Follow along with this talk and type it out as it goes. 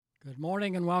Good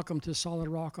morning and welcome to Solid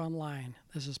Rock Online.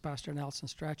 This is Pastor Nelson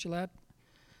Stratulet.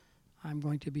 I'm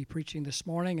going to be preaching this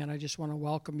morning, and I just want to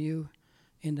welcome you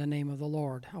in the name of the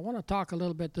Lord. I want to talk a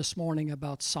little bit this morning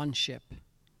about sonship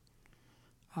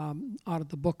out of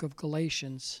the book of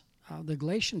Galatians. The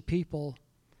Galatian people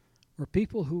were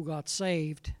people who got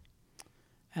saved,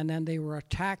 and then they were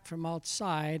attacked from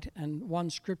outside, and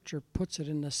one scripture puts it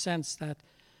in the sense that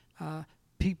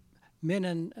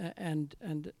men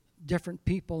and different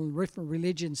people and different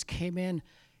religions came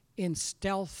in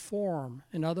stealth form.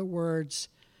 In other words,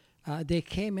 they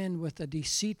came in with a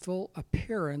deceitful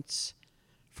appearance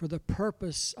for the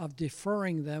purpose of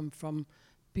deferring them from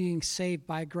being saved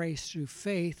by grace through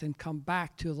faith and come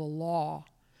back to the law.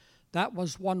 That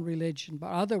was one religion, but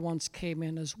other ones came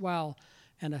in as well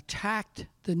and attacked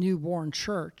the newborn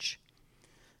church.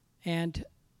 And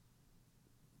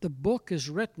the book is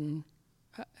written,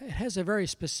 it has a very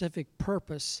specific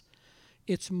purpose.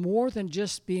 It's more than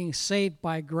just being saved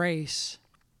by grace.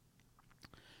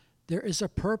 There is a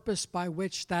purpose by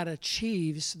which that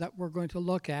achieves that we're going to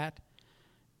look at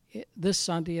this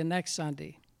Sunday and next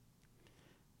Sunday.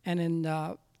 And in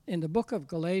the book of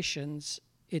Galatians,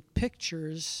 it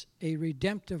pictures a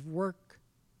redemptive work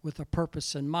with a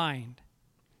purpose in mind.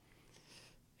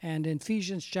 And in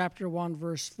Ephesians chapter 1,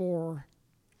 verse 4,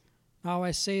 now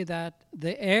I say that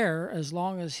the heir, as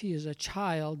long as he is a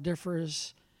child,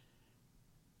 differs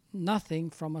nothing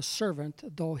from a servant,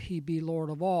 though he be Lord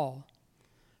of all,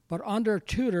 but under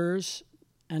tutors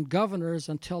and governors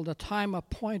until the time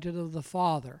appointed of the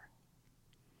Father.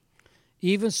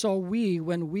 Even so we,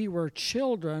 when we were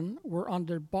children, were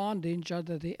under bondage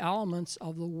under the elements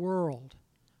of the world,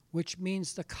 which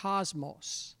means the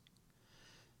cosmos.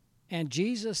 And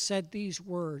Jesus said these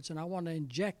words, and I want to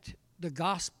inject the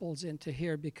Gospels into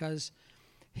here because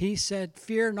he said,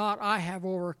 "Fear not, I have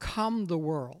overcome the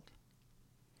world."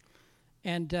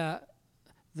 And the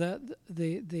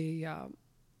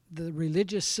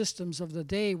religious systems of the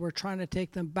day were trying to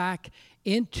take them back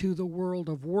into the world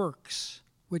of works,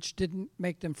 which didn't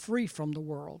make them free from the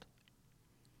world.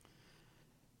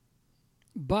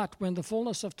 But when the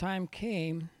fullness of time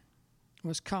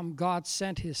was come, God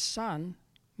sent his Son,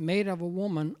 made of a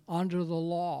woman, under the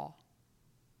law.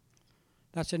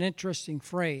 That's an interesting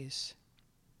phrase.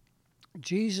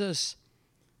 Jesus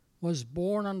was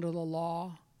born under the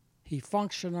law. He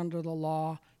functioned under the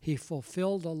law. He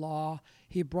fulfilled the law.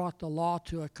 He brought the law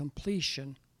to a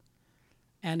completion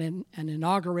and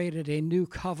inaugurated a new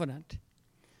covenant.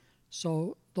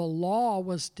 So the law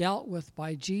was dealt with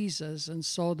by Jesus, and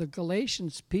so the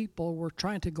Galatians people were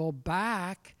trying to go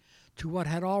back to what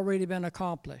had already been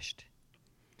accomplished.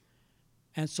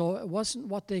 And so it wasn't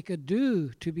what they could do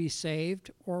to be saved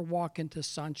or walk into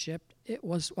sonship. It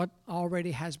was what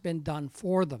already has been done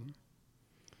for them.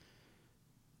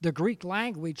 The Greek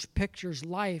language pictures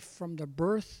life from the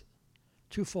birth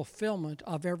to fulfillment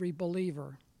of every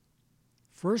believer.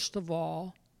 First of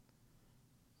all,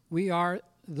 we are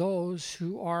those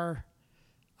who are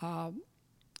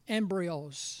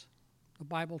embryos. The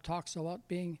Bible talks about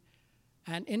being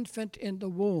an infant in the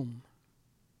womb.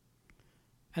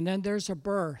 And then there's a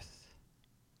birth.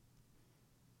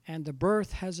 And the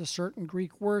birth has a certain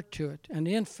Greek word to it, an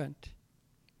infant,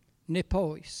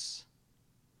 nipos.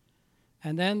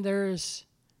 And then there's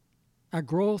a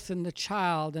growth in the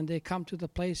child, and they come to the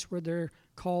place where they're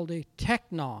called a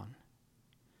teknon,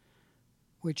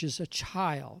 which is a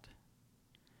child,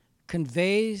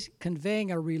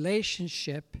 conveying a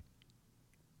relationship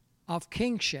of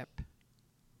kingship.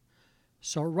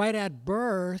 So right at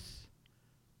birth,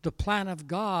 the plan of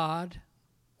God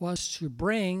was to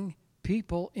bring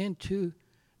people into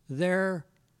their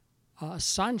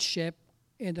sonship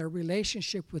in their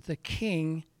relationship with the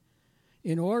king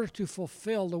in order to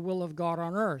fulfill the will of God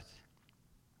on earth.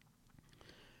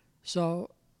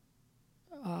 So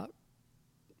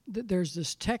there's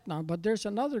this teknon, but there's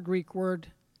another Greek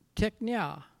word,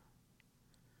 teknia,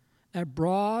 a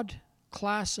broad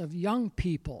class of young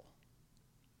people.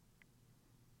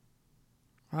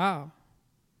 Wow.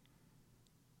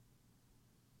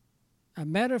 A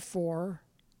metaphor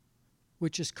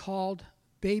which is called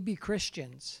baby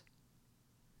Christians.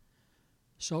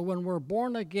 So when we're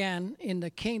born again in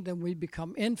the kingdom, we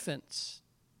become infants.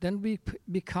 Then we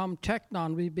become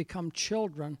teknon, we become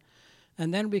children.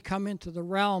 And then we come into the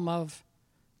realm of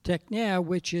teknia,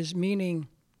 which is meaning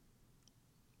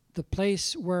the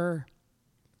place where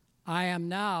I am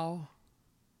now.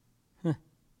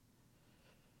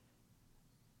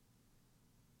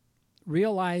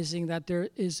 Realizing that there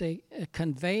is a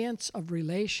conveyance of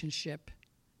relationship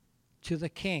to the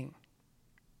king.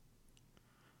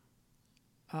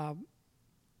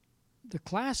 the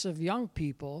class of young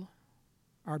people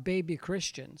are baby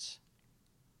Christians.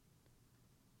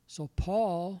 So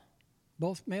Paul,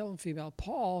 both male and female,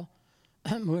 Paul,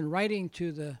 when writing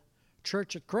to the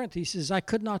church at Corinth, he says, I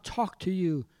could not talk to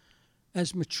you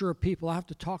as mature people. I have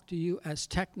to talk to you as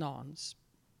teknons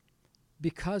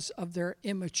because of their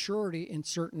immaturity in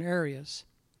certain areas.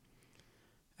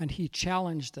 And he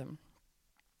challenged them.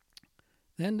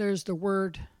 Then there's the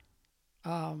word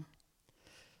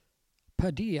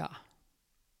paideia,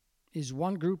 is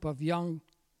one group of young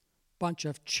bunch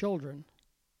of children.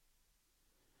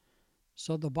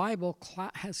 So the Bible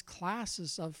has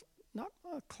classes of, not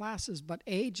classes, but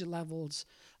age levels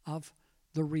of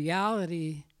the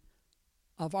reality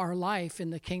of our life in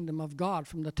the kingdom of God.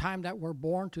 From the time that we're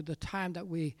born to the time that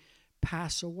we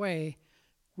pass away,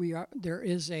 there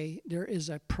is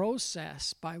a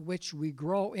process by which we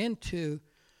grow into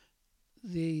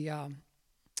the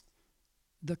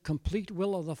complete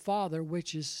will of the Father,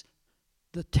 which is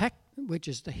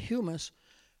the humus,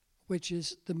 which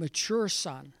is the mature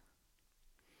son.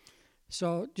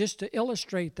 So just to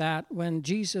illustrate that, when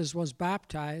Jesus was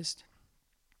baptized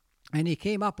and he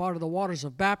came up out of the waters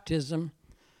of baptism,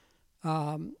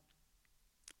 the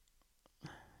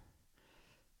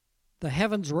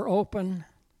heavens were open,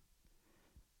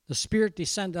 the Spirit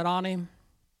descended on him,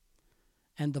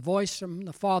 and the voice from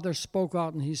the Father spoke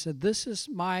out, and he said, this is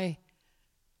my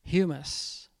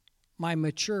humus, my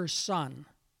mature son,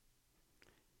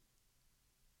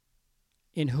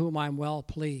 in whom I'm well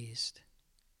pleased.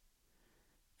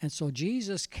 And so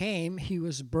Jesus came, he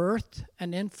was birthed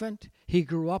an infant, he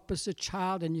grew up as a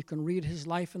child, and you can read his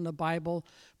life in the Bible,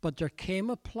 but there came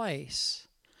a place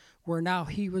where now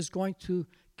he was going to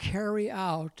carry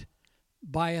out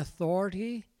by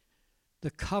authority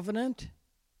the covenant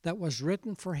that was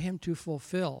written for him to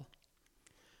fulfill.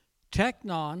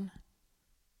 Teknon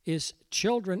is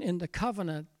children in the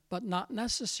covenant, but not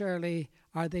necessarily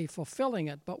are they fulfilling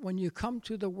it. But when you come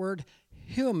to the word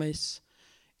humus,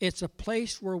 it's a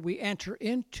place where we enter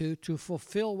into to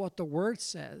fulfill what the Word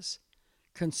says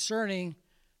concerning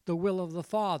the will of the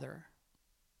Father.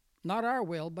 Not our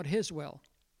will, but His will.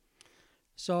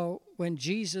 So when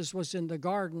Jesus was in the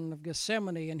Garden of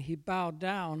Gethsemane and he bowed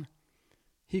down,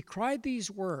 he cried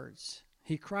these words.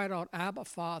 He cried out, Abba,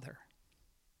 Father.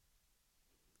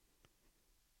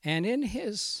 And in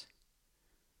his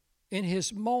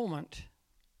moment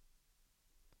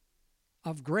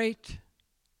of great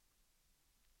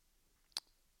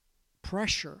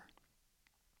pressure,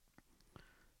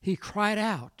 he cried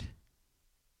out.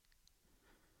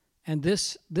 And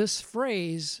this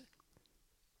phrase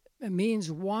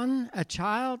means a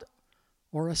child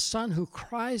or a son who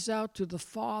cries out to the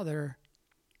Father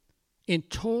in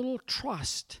total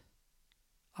trust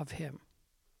of him.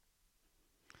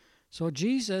 So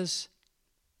Jesus,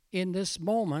 in this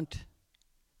moment,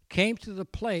 came to the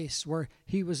place where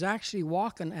he was actually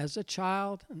walking as a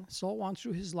child and so on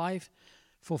through his life,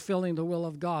 fulfilling the will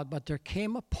of God. But there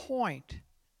came a point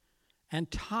and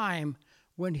time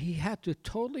when he had to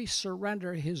totally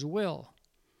surrender his will.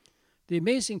 The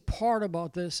amazing part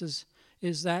about this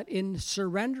is that in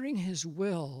surrendering his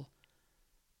will,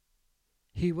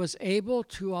 he was able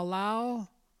to allow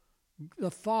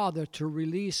the Father to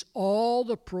release all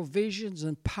the provisions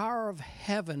and power of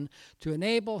heaven to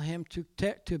enable him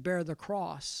to bear the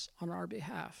cross on our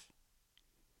behalf.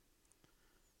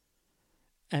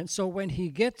 And so when he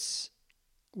got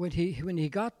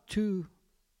to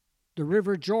the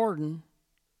River Jordan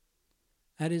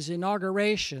at his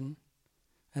inauguration,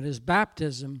 at his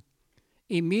baptism,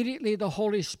 immediately the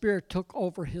Holy Spirit took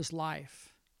over his life.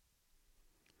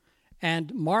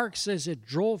 And Mark says it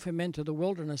drove him into the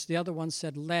wilderness. The other one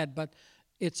said led, but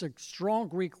it's a strong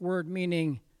Greek word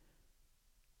meaning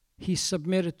he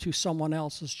submitted to someone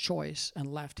else's choice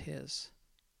and left his.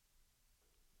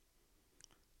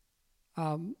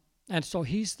 And so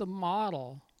he's the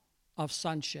model of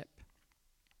sonship.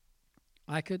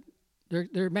 There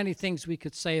are many things we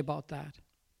could say about that.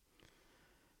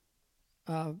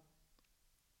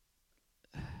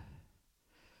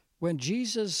 When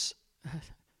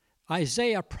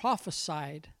Isaiah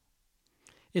prophesied,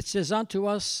 it says, unto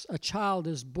us a child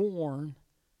is born,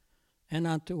 and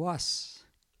unto us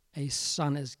a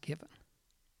son is given.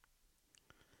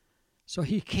 So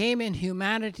he came in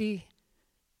humanity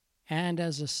and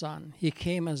as a son. He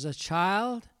came as a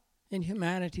child in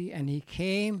humanity, and he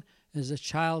came as a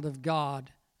child of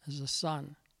God, as a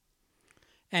son.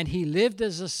 And he lived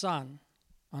as a son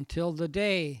until the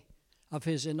day of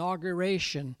his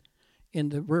inauguration in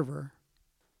the river,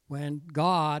 when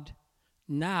God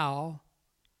now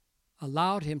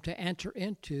allowed him to enter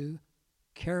into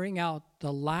carrying out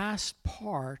the last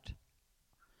part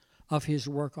of his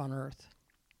work on earth.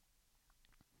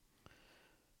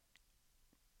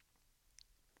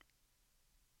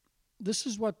 This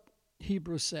is what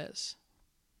Hebrews says.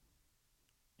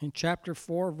 In chapter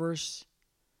 4, verse,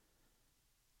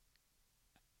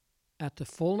 at the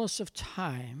fullness of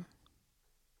time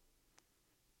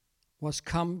was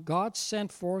come, God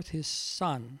sent forth his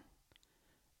Son,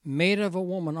 made of a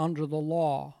woman under the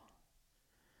law,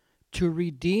 to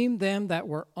redeem them that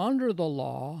were under the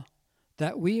law,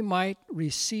 that we might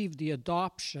receive the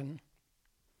adoption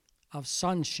of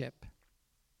sonship.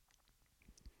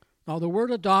 Now, the word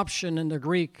adoption in the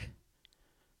Greek,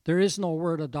 there is no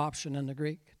word adoption in the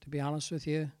Greek, to be honest with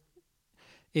you.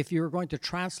 If you were going to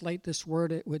translate this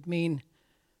word, it would mean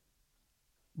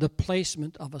the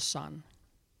placement of a son.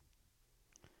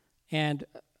 And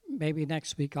maybe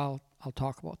next week I'll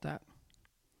talk about that.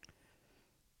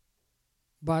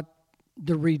 But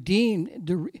to redeem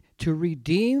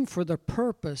for the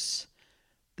purpose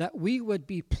that we would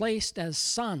be placed as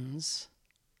sons,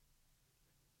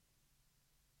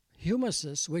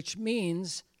 humasis, which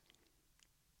means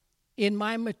in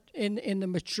the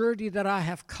maturity that I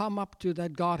have come up to,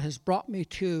 that God has brought me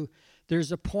to,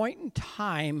 there's a point in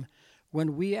time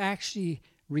when we actually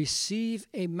receive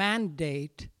a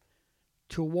mandate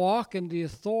to walk in the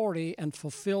authority and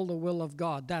fulfill the will of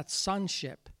God. That's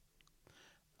sonship.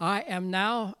 I am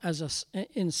now,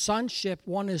 in sonship,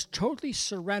 one is totally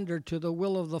surrendered to the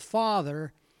will of the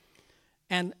Father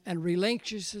and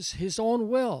relinquishes his own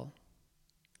will.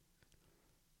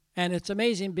 And it's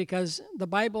amazing because the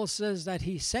Bible says that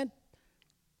he sent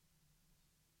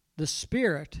the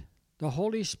Spirit, the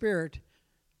Holy Spirit,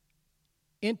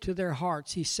 into their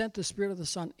hearts. He sent the Spirit of the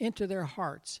Son into their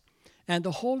hearts. And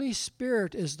the Holy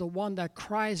Spirit is the one that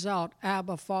cries out,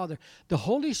 Abba, Father. The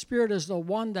Holy Spirit is the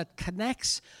one that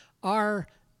connects our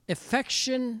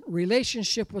affection,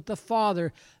 relationship with the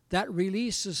Father, that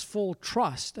releases full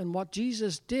trust. And what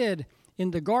Jesus did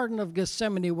in the Garden of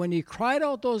Gethsemane, when he cried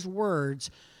out those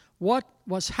words, what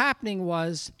was happening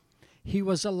was he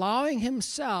was allowing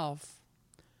himself,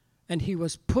 and he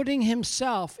was putting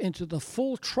himself into the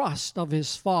full trust of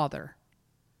his Father.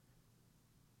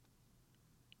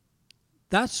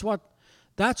 That's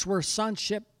where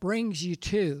sonship brings you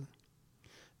to.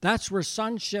 That's where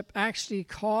sonship actually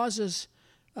causes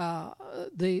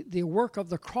the work of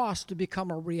the cross to become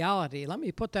a reality. Let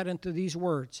me put that into these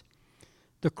words.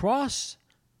 The cross,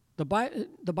 the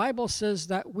Bible says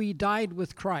that we died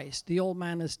with Christ. The old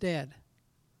man is dead.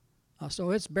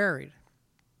 So it's buried.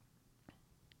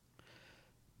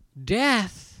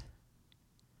 Death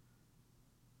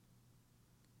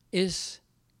is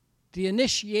the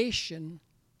initiation.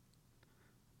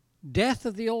 Death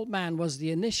of the old man was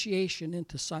the initiation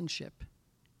into sonship.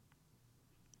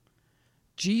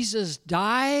 Jesus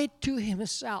died to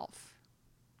himself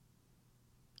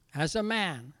as a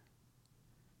man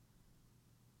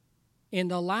in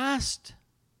the last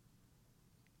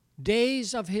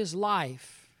days of his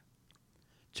life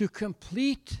to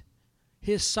complete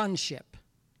his sonship,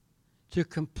 to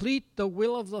complete the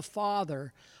will of the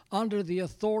Father under the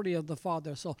authority of the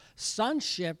Father. So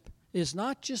sonship is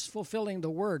not just fulfilling the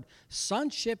word.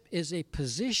 Sonship is a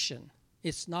position.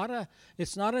 It's not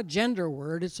a gender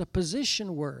word, it's a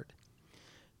position word.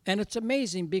 And it's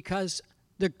amazing because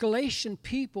the Galatian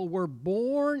people were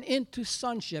born into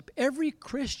sonship. Every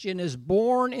Christian is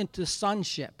born into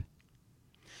sonship.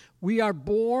 We are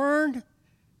born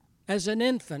as an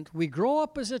infant. We grow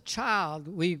up as a child.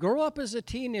 We grow up as a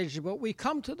teenager, but we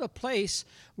come to the place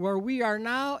where we are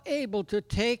now able to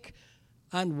take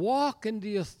and walk in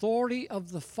the authority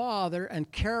of the Father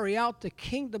and carry out the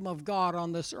kingdom of God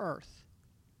on this earth.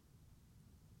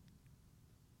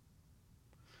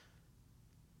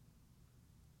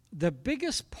 The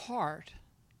biggest part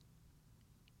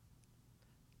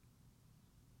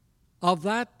of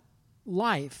that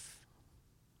life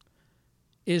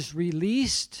is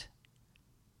released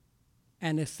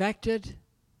and effected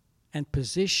and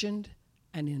positioned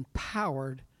and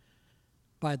empowered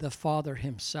by the Father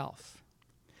himself.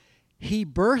 He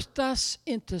birthed us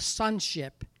into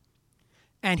sonship,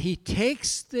 and he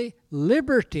takes the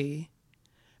liberty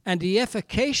and the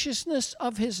efficaciousness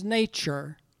of his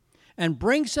nature and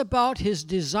brings about his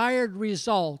desired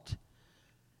result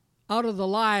out of the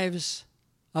lives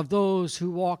of those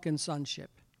who walk in sonship.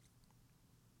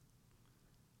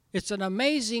 It's an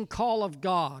amazing call of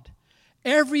God.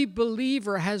 Every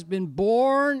believer has been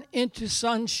born into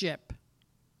sonship.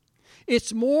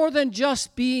 It's more than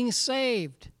just being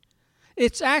saved.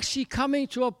 It's actually coming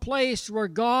to a place where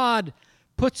God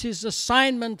puts his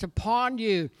assignment upon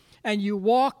you and you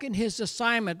walk in his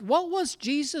assignment. What was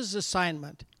Jesus'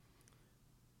 assignment?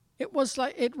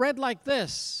 It read like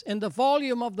this: in the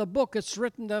volume of the book it's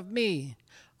written of me,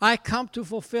 I come to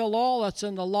fulfill all that's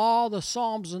in the law, the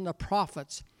Psalms, and the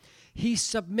prophets. He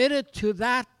submitted to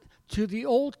the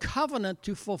old covenant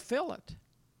to fulfill it.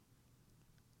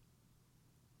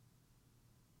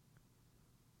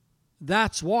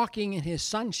 That's walking in his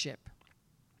sonship.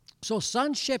 So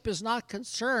sonship is not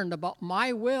concerned about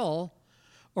my will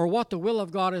or what the will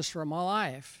of God is for my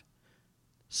life.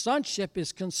 Sonship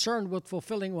is concerned with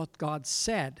fulfilling what God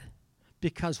said,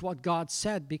 because what God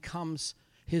said becomes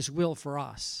his will for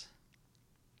us.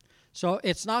 So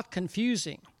it's not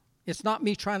confusing. It's not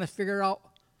me trying to figure out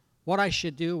what I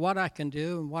should do, what I can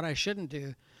do, and what I shouldn't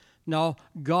do. No,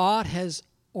 God has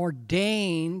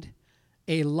ordained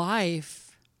a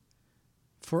life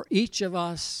for each of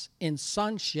us in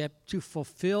sonship to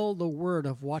fulfill the word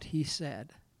of what he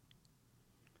said.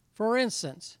 For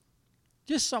instance,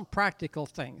 just some practical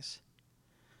things.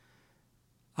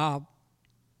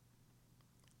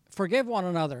 Forgive one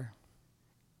another.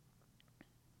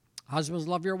 Husbands,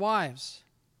 love your wives.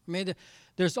 I mean,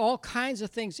 there's all kinds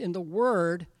of things in the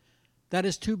word that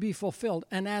is to be fulfilled.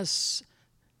 And as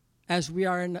we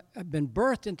have been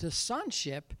birthed into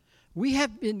sonship, we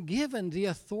have been given the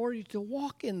authority to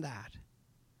walk in that.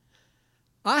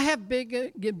 I have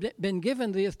been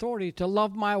given the authority to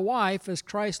love my wife as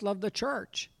Christ loved the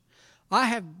church. I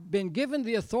have been given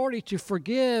the authority to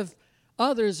forgive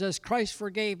others as Christ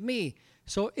forgave me.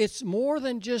 So it's more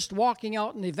than just walking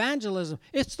out in evangelism.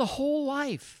 It's the whole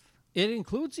life. It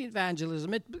includes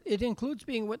evangelism. It includes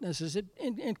being witnesses. It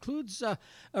includes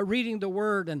reading the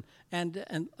word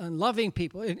and loving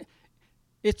people.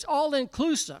 It's all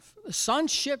inclusive.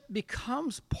 Sonship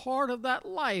becomes part of that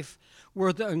life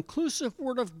where the inclusive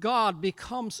word of God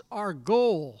becomes our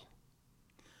goal,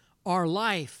 our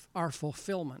life, our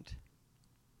fulfillment.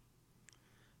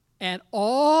 And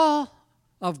all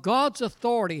of God's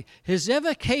authority, his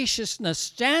efficaciousness,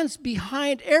 stands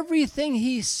behind everything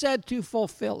he said to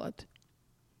fulfill it.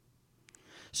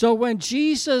 So when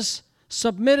Jesus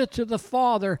submitted to the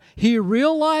Father, he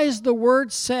realized the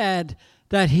word said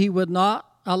that he would not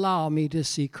allow me to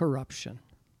see corruption.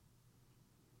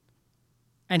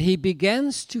 And he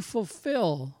begins to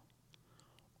fulfill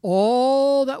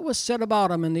all that was said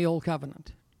about him in the Old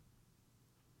Covenant.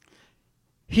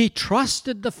 He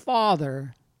trusted the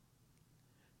Father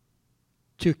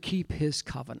to keep his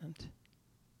covenant.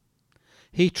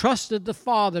 He trusted the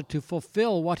Father to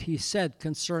fulfill what he said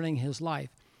concerning his life.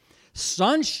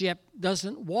 Sonship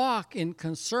doesn't walk in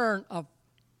concern of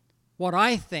what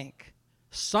I think.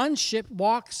 Sonship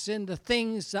walks in the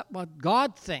things that what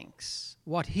God thinks,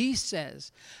 what he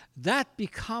says. That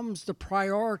becomes the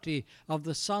priority of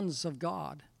the sons of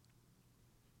God.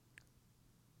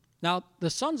 Now, the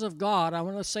sons of God, I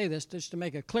want to say this just to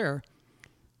make it clear,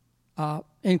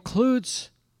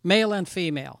 includes male and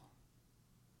female.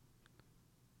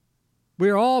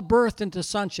 We're all birthed into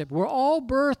sonship. We're all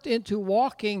birthed into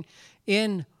walking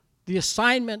in the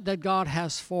assignment that God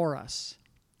has for us.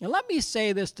 And let me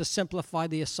say this to simplify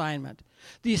the assignment.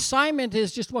 The assignment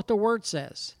is just what the Word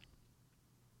says.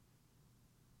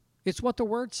 It's what the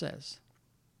Word says.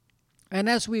 And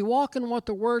as we walk in what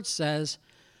the Word says,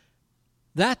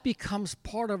 that becomes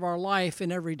part of our life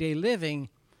in everyday living,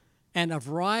 and a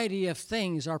variety of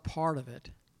things are part of it.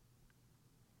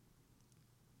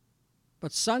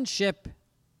 But sonship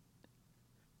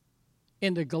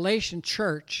in the Galatian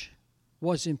church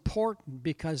was important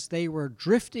because they were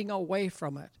drifting away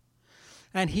from it.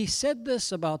 And he said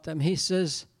this about them. He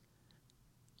says,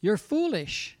 "You're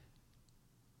foolish.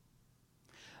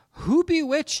 Who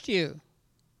bewitched you?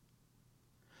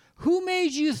 Who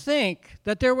made you think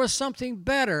that there was something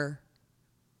better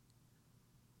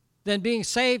than being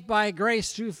saved by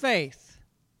grace through faith?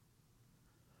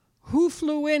 Who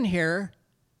flew in here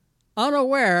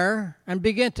unaware and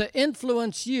began to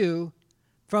influence you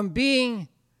from being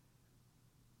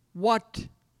what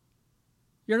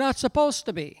you're not supposed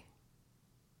to be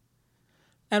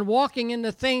and walking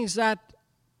into things that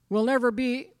will never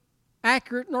be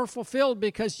accurate nor fulfilled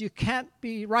because you can't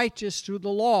be righteous through the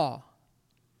law?"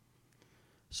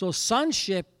 So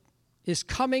sonship is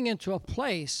coming into a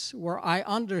place where I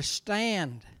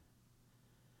understand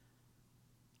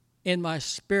in my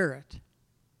spirit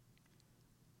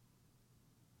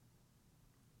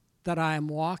that I am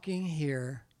walking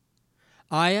here.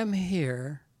 I am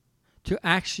here to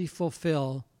actually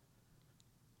fulfill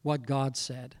what God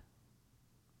said.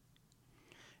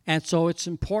 And so it's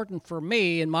important for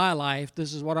me in my life,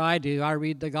 this is what I do. I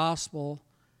read the gospel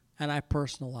and I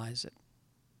personalize it.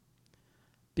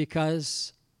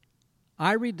 Because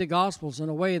I read the Gospels in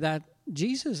a way that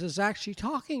Jesus is actually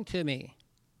talking to me.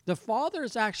 The Father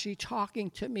is actually talking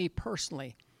to me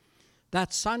personally.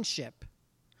 That's sonship.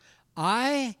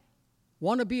 I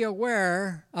want to be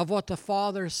aware of what the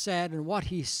Father said and what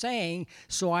He's saying,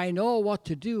 so I know what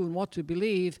to do and what to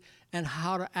believe and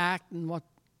how to act and what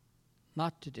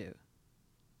not to do.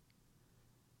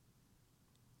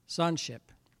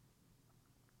 Sonship.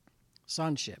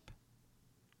 Sonship.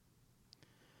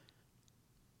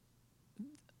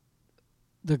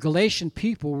 The Galatian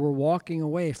people were walking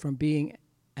away from being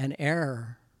an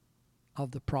heir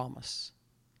of the promise.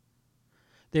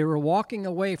 They were walking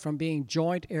away from being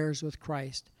joint heirs with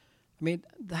Christ. I mean,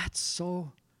 that's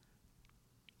so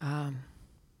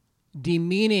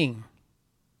demeaning.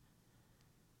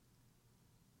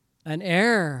 An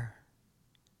heir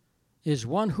is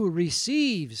one who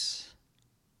receives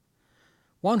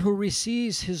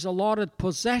his allotted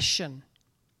possession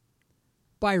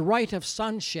by right of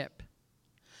sonship.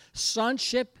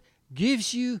 Sonship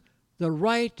gives you the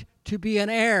right to be an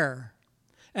heir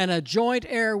and a joint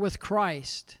heir with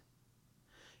Christ,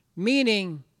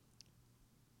 meaning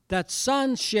that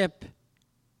sonship,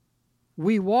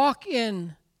 we walk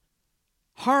in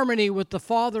harmony with the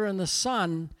Father and the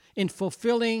Son in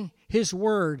fulfilling His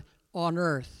word on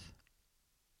earth.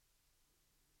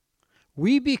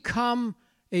 We become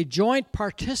a joint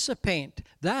participant.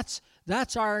 That's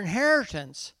our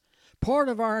inheritance. Part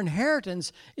of our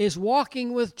inheritance is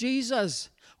walking with Jesus,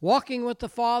 walking with the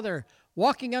Father,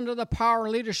 walking under the power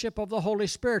and leadership of the Holy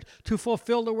Spirit to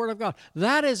fulfill the Word of God.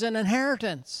 That is an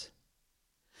inheritance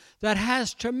that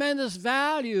has tremendous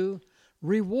value,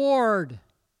 reward,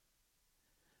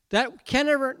 that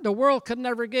the world could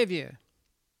never give you.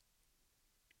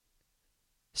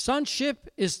 Sonship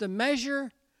is the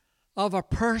measure of a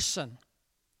person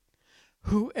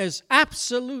who is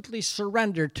absolutely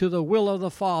surrendered to the will of the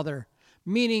Father,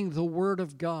 meaning the Word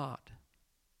of God,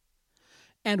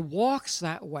 and walks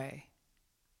that way.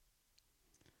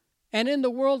 And in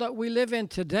the world that we live in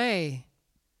today,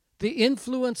 the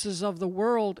influences of the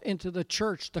world into the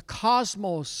church, the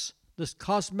cosmos, this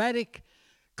cosmetic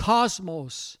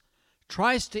cosmos,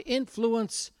 tries to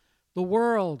influence the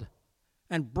world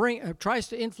and tries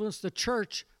to influence the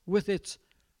church with its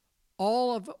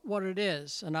all of what it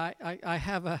is. And I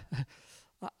have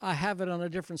it on a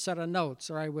different set of notes,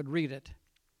 or I would read it.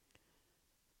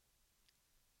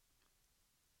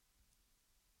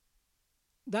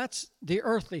 That's the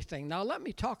earthly thing. Now let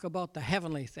me talk about the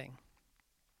heavenly thing.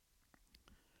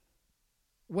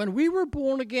 When we were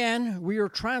born again, we were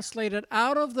translated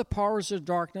out of the powers of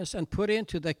darkness and put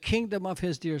into the kingdom of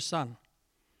His dear Son.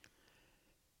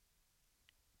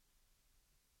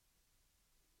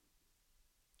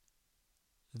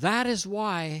 That is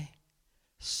why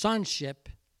sonship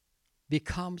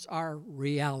becomes our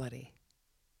reality.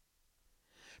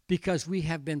 Because we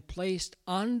have been placed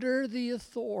under the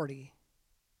authority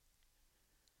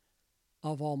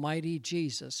of Almighty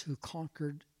Jesus, who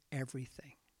conquered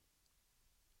everything.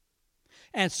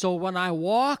 And so when I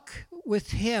walk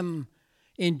with Him,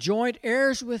 in joint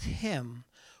heirs with Him,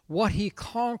 what He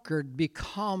conquered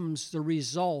becomes the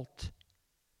result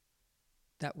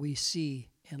that we see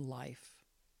in life.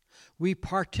 We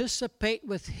participate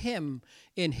with Him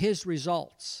in His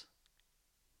results.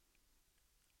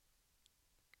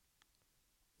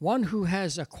 One who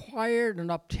has acquired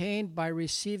and obtained by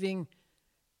receiving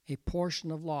a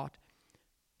portion of lot.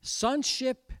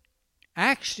 Sonship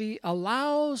actually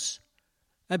allows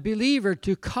a believer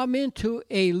to come into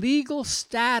a legal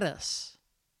status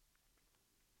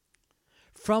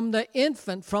from the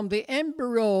infant, from the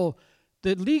embryo.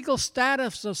 The legal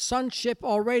status of sonship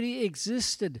already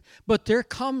existed, but there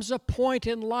comes a point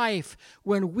in life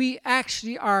when we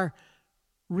actually are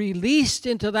released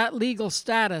into that legal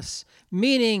status,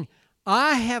 meaning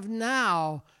I am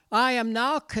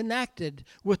now connected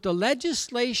with the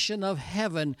legislation of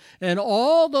heaven, and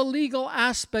all the legal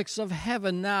aspects of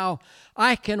heaven now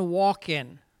I can walk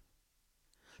in.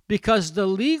 Because the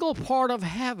legal part of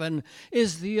heaven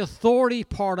is the authority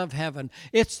part of heaven.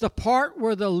 It's the part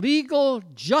where the legal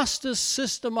justice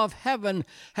system of heaven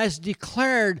has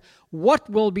declared what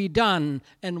will be done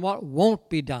and what won't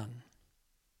be done.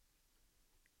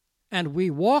 And we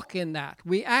walk in that.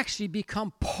 We actually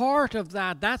become part of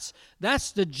that.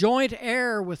 That's the joint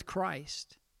heir with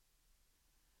Christ.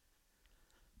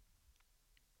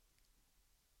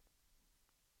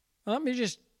 Let me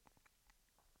just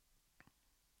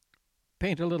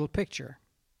paint a little picture.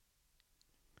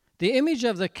 The image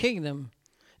of the kingdom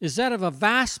is that of a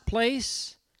vast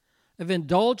place of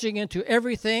indulging into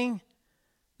everything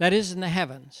that is in the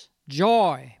heavens.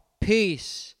 Joy,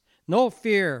 peace, no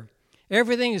fear.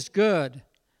 Everything is good.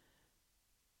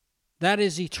 that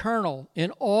is eternal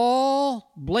in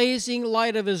all blazing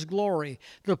light of his glory.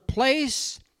 The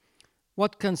place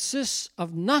what consists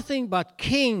of nothing but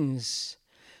kings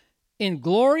in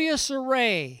glorious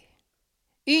array,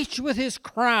 each with his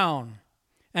crown,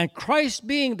 and Christ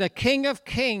being the King of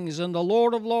kings and the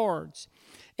Lord of lords,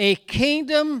 a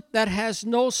kingdom that has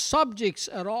no subjects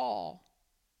at all.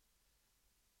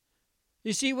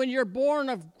 You see, when you're born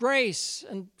of grace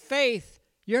and faith,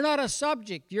 you're not a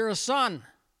subject, you're a son.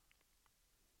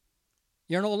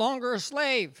 You're no longer a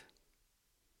slave.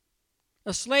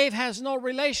 A slave has no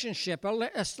relationship.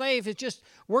 A slave, it just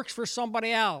works for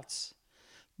somebody else.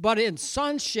 But in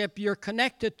sonship, you're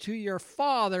connected to your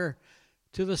Father,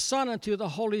 to the Son, and to the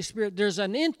Holy Spirit. There's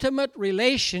an intimate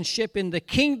relationship in the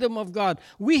kingdom of God.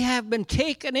 We have been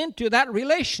taken into that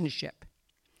relationship.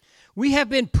 We have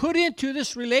been put into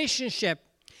this relationship.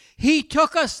 He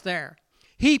took us there.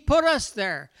 He put us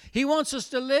there. He wants us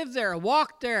to live there,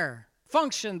 walk there,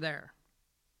 function there.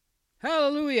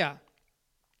 Hallelujah.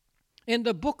 In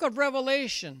the book of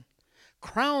Revelation,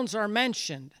 crowns are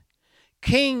mentioned.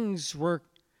 Kings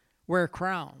wear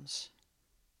crowns.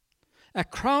 A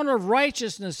crown of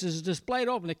righteousness is displayed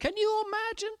openly. Can you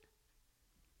imagine?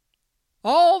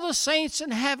 All the saints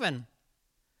in heaven,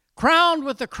 crowned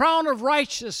with the crown of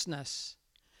righteousness,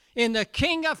 in the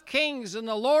King of kings and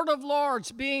the Lord of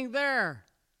lords being there.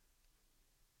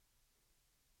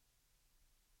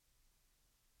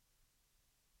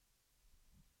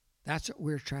 That's what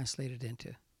we're translated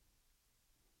into.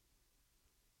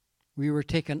 We were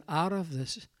taken out of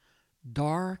this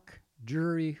dark,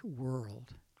 dreary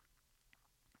world.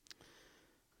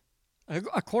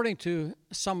 According to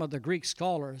some of the Greek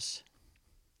scholars,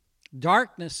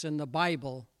 darkness in the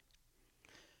Bible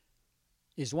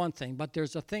is one thing, but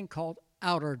there's a thing called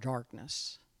outer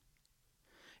darkness.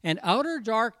 And outer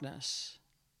darkness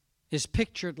is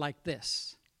pictured like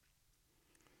this.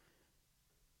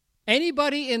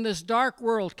 Anybody in this dark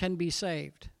world can be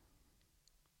saved.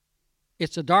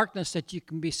 It's a darkness that you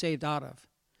can be saved out of.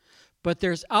 But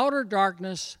there's outer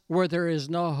darkness where there is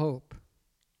no hope.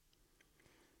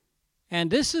 And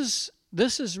this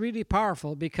is really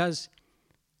powerful, because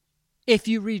if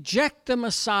you reject the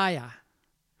Messiah,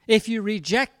 if you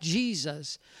reject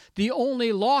Jesus, the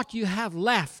only lot you have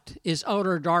left is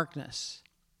outer darkness.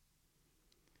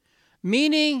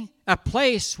 Meaning a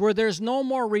place where there's no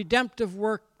more redemptive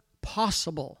work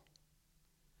possible,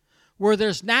 where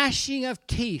there's gnashing of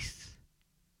teeth.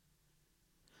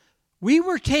 We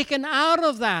were taken out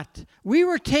of that. We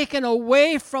were taken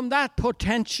away from that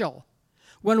potential.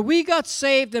 When we got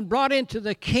saved and brought into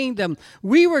the kingdom,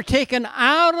 we were taken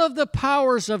out of the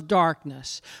powers of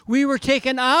darkness. We were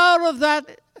taken out of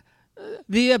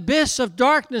the abyss of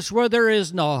darkness where there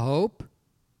is no hope.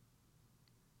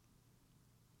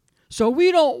 So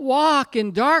we don't walk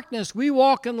in darkness, we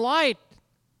walk in light.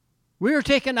 We are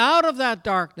taken out of that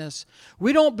darkness.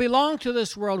 We don't belong to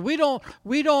this world. We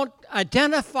don't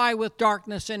identify with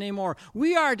darkness anymore.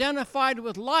 We are identified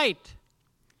with light.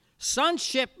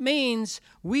 Sonship means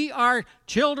we are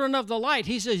children of the light.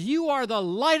 He says, you are the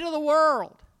light of the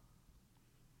world.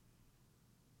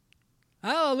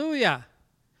 Hallelujah.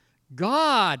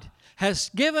 God has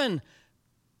given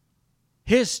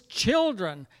His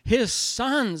children, His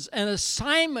sons, an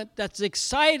assignment that's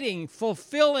exciting,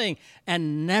 fulfilling,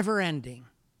 and never-ending.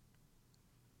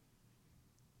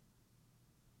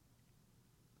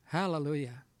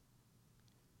 Hallelujah.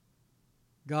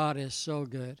 God is so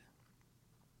good.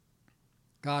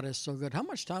 God is so good. How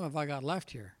much time have I got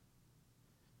left here?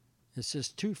 It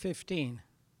says 2:15.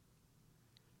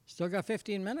 Still got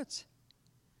 15 minutes?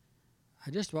 I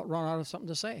just about run out of something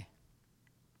to say.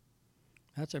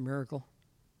 That's a miracle.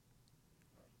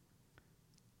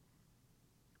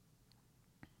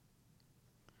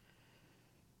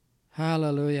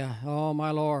 Hallelujah. Oh, my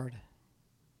Lord.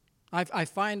 I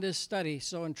find this study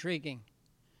so intriguing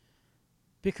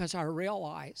because I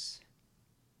realize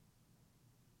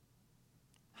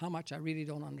how much I really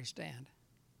don't understand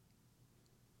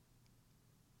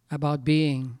about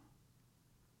being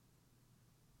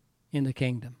in the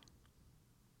kingdom.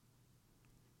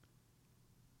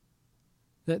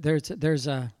 There's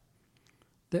a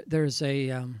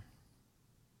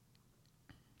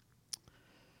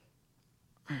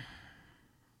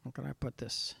how can I put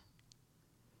this?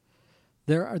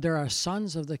 There are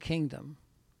sons of the kingdom.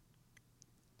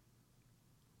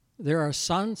 There are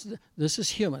sons, this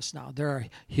is humus now. There are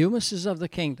humuses of the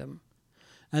kingdom.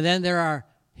 And then there are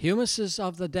humuses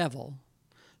of the devil.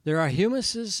 There are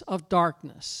humuses of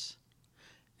darkness.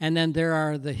 And then there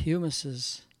are the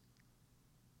humuses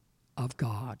of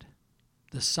God,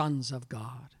 the sons of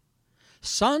God.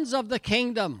 Sons of the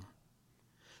kingdom.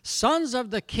 Sons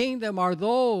of the kingdom are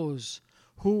those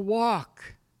who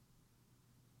walk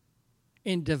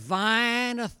in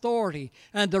divine authority.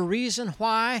 And the reason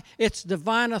why it's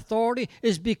divine authority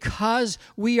is because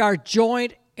we are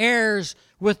joint heirs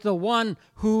with the one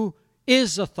who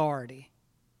is authority.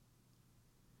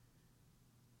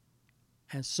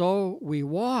 And so we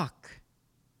walk,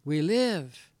 we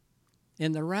live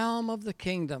in the realm of the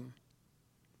kingdom.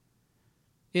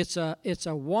 It's a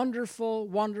wonderful,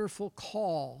 wonderful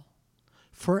call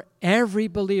for every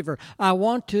believer. I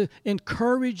want to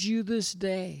encourage you this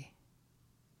day.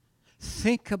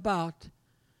 Think about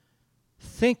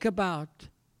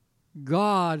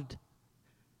God,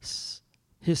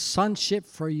 His sonship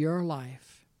for your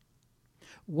life.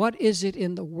 What is it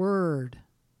in the Word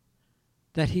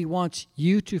that He wants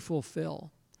you to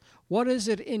fulfill? What is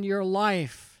it in your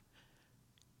life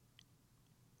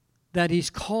that He's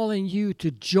calling you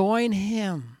to join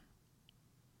Him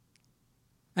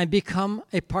and become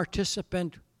a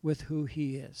participant with who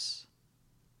He is?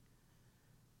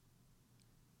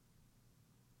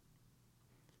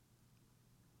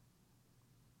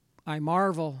 I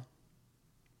marvel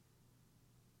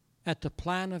at the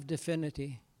plan of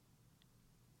divinity.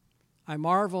 I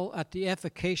marvel at the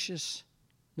efficaciousness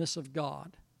of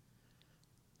God.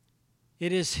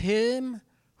 It is Him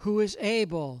who is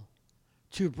able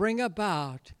to bring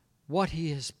about what He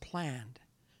has planned.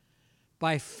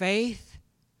 By faith,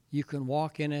 you can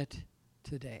walk in it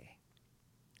today.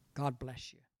 God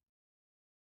bless you.